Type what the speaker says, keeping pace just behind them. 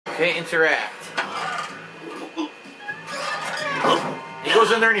Okay, interact. He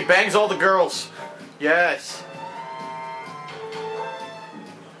goes in there and he bangs all the girls. Yes.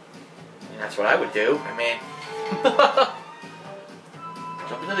 And that's what I would do. I mean...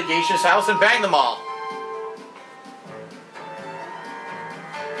 Jump into the geisha's house and bang them all.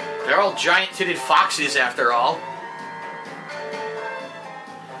 They're all giant-titted foxes, after all.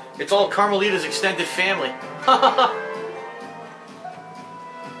 It's all Carmelita's extended family.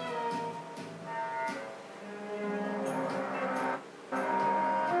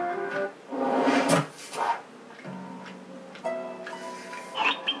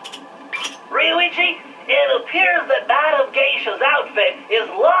 It appears that Madame Geisha's outfit is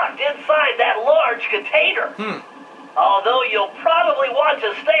locked inside that large container. Although you'll probably want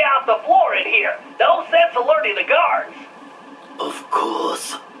to stay off the floor in here. No sense alerting the guards. Of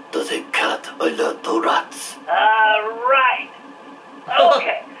course. Does a cat alert the rats? Right.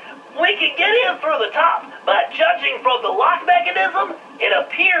 Okay. We can get in through the top, but judging from the lock mechanism, it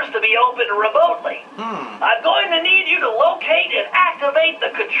appears to be open remotely. I'm going to need you to locate and activate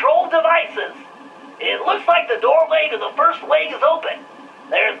the control devices. It looks like the doorway to the first wing is open.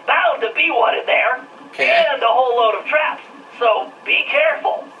 There's bound to be one in there. Okay. And a whole load of traps. So be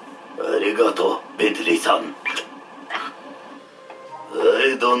careful. Arigato, Bedri-san.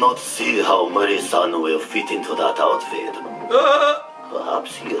 I do not see how Mari-san will fit into that outfit.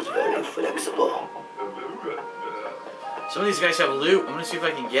 Perhaps he is very flexible. Some of these guys have loot. I'm gonna see if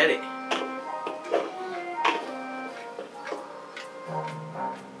I can get it.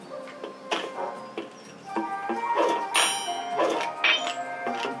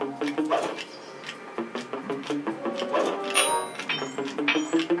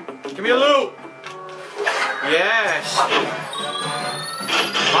 Give me a loot! Yes!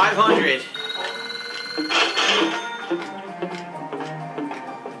 500.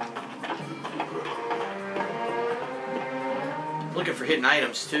 Looking for hidden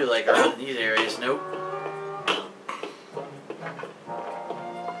items too, like around these areas. Nope.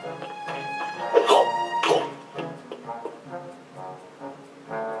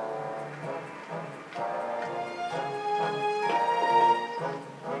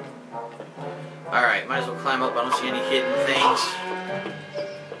 Alright, might as well climb up. I don't see any hidden things.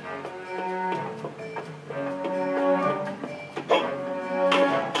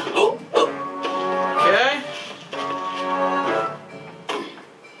 Okay.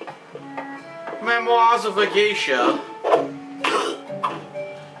 Memoirs of a geisha.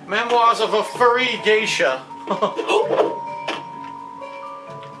 Memoirs of a furry geisha.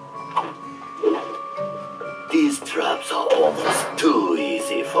 These traps are almost too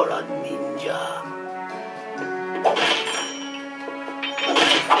easy for a ninja.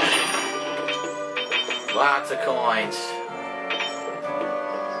 Lots of coins.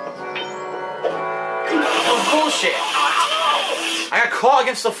 Oh, bullshit! I got caught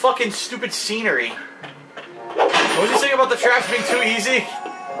against the fucking stupid scenery. What was he saying about the traps being too easy?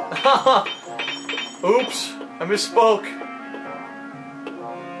 Oops, I misspoke.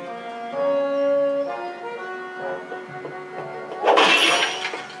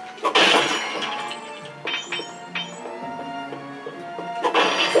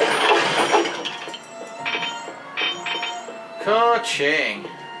 Ka-ching.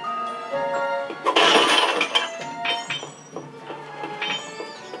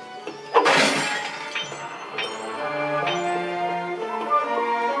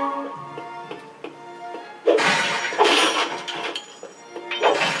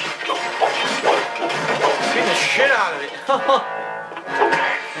 Beating the shit out of it.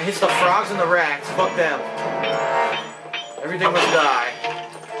 It hits the frogs and the rats. Fuck them. Everything must die.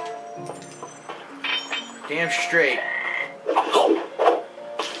 Damn straight.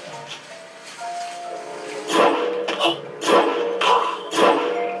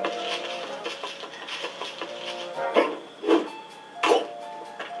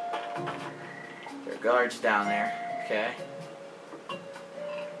 There are guards down there. Okay.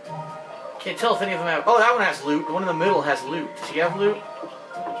 Can't tell if any of them have... Oh, that one has loot. The one in the middle has loot. Does he have loot?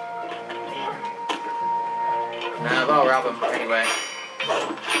 Nah, but I'll rob him anyway.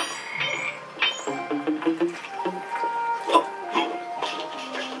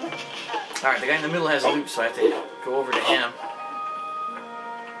 Alright, the guy in the middle has loot, so I have to go over to him.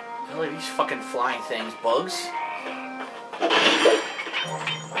 What the hell are these fucking flying things? Bugs?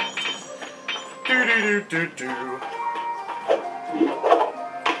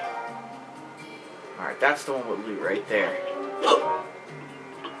 Alright, that's the one with loot right there.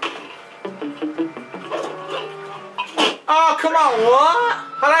 Oh, come on, what?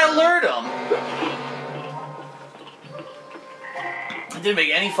 How'd I alert him? It didn't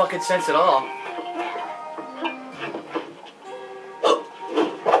make any fucking sense at all.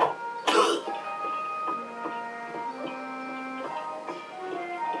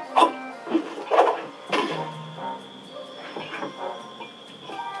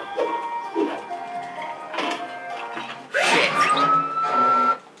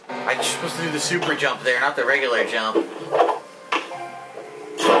 I'm supposed to do the super jump there, not the regular jump.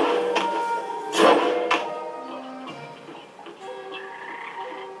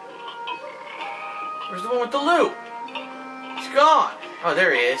 Where's the one with the loot? He's gone. Oh,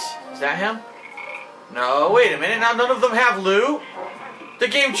 there he is. Is that him? No, wait a minute. Now none of them have loot? The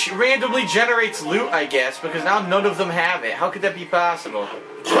game randomly generates loot, I guess, because now none of them have it. How could that be possible?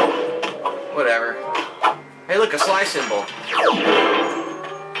 Whatever. Hey, look, a Sly symbol.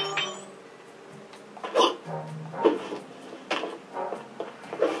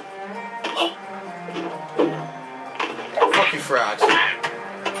 Fuck you, frogs.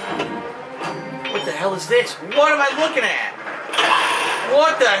 What the hell is this? What am I looking at?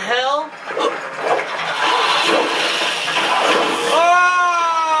 What the hell?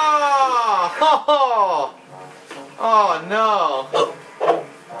 Oh! Oh no!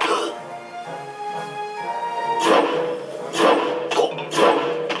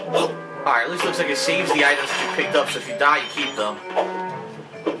 Alright, at least it looks like it saves the items that you picked up, so if you die, you keep them.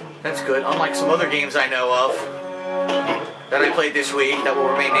 That's good, unlike some other games I know of that I played this week that will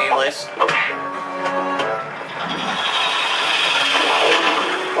remain nameless.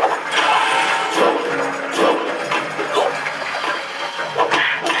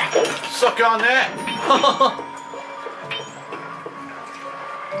 Suck on that!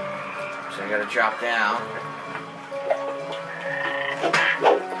 So I gotta drop down.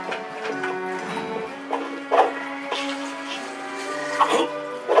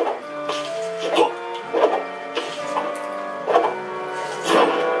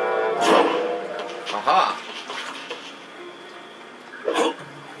 Aha!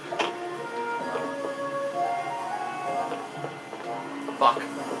 Fuck.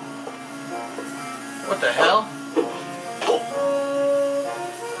 What the hell?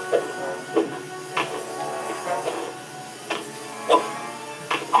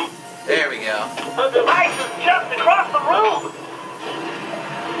 There we go. The device is just across the room.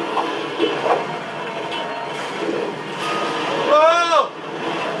 Whoa!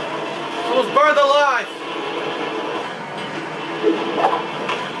 Almost burned alive.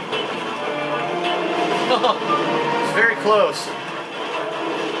 It's very close.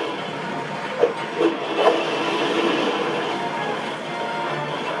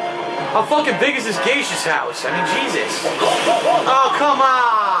 How fucking big is this geisha's house? I mean, Jesus. Oh, come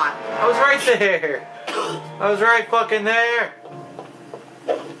on! I was right there. I was right fucking there.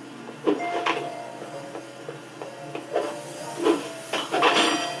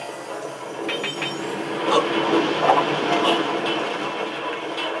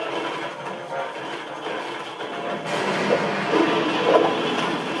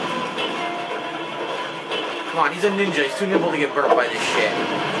 Come on, he's a ninja. He's too nimble to get burnt by this shit.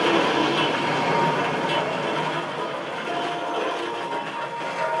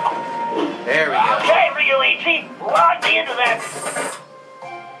 There we go. Okay, Ryuichi, lock me into that.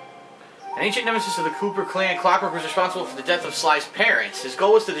 An ancient nemesis of the Cooper clan, Clockwork was responsible for the death of Sly's parents. His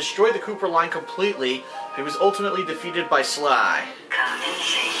goal was to destroy the Cooper line completely, but he was ultimately defeated by Sly.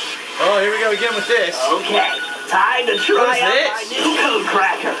 Oh, here we go again with this. Okay, time to try out this? my new code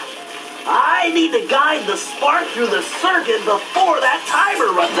cracker. I need to guide the spark through the circuit before that timer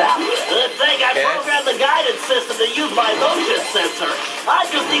runs out. Good thing I programmed the guidance system to use my motion sensor. I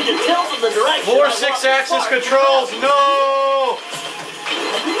just need to tilt in the direction. 4 6-axis controls. No!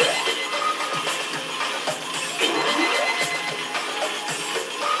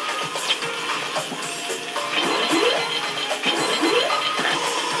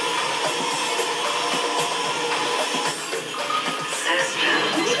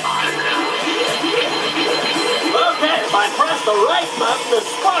 If I press the right button, the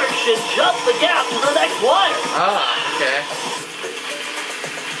spark should jump the gap to the next wire. Ah, okay.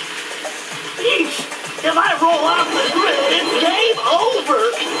 Eesh! If I roll off the grid, it's game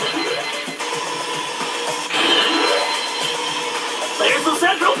over! There's the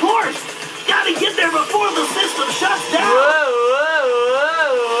central port! Gotta get there before the system shuts down! Whoa!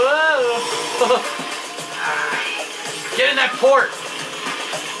 Get in that port!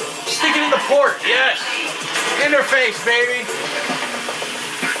 Stick it in the port, yes! Interface, baby!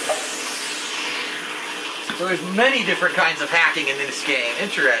 So there's many different kinds of hacking in this game.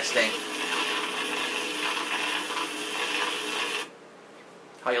 Interesting.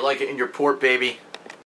 How you like it in your port, baby?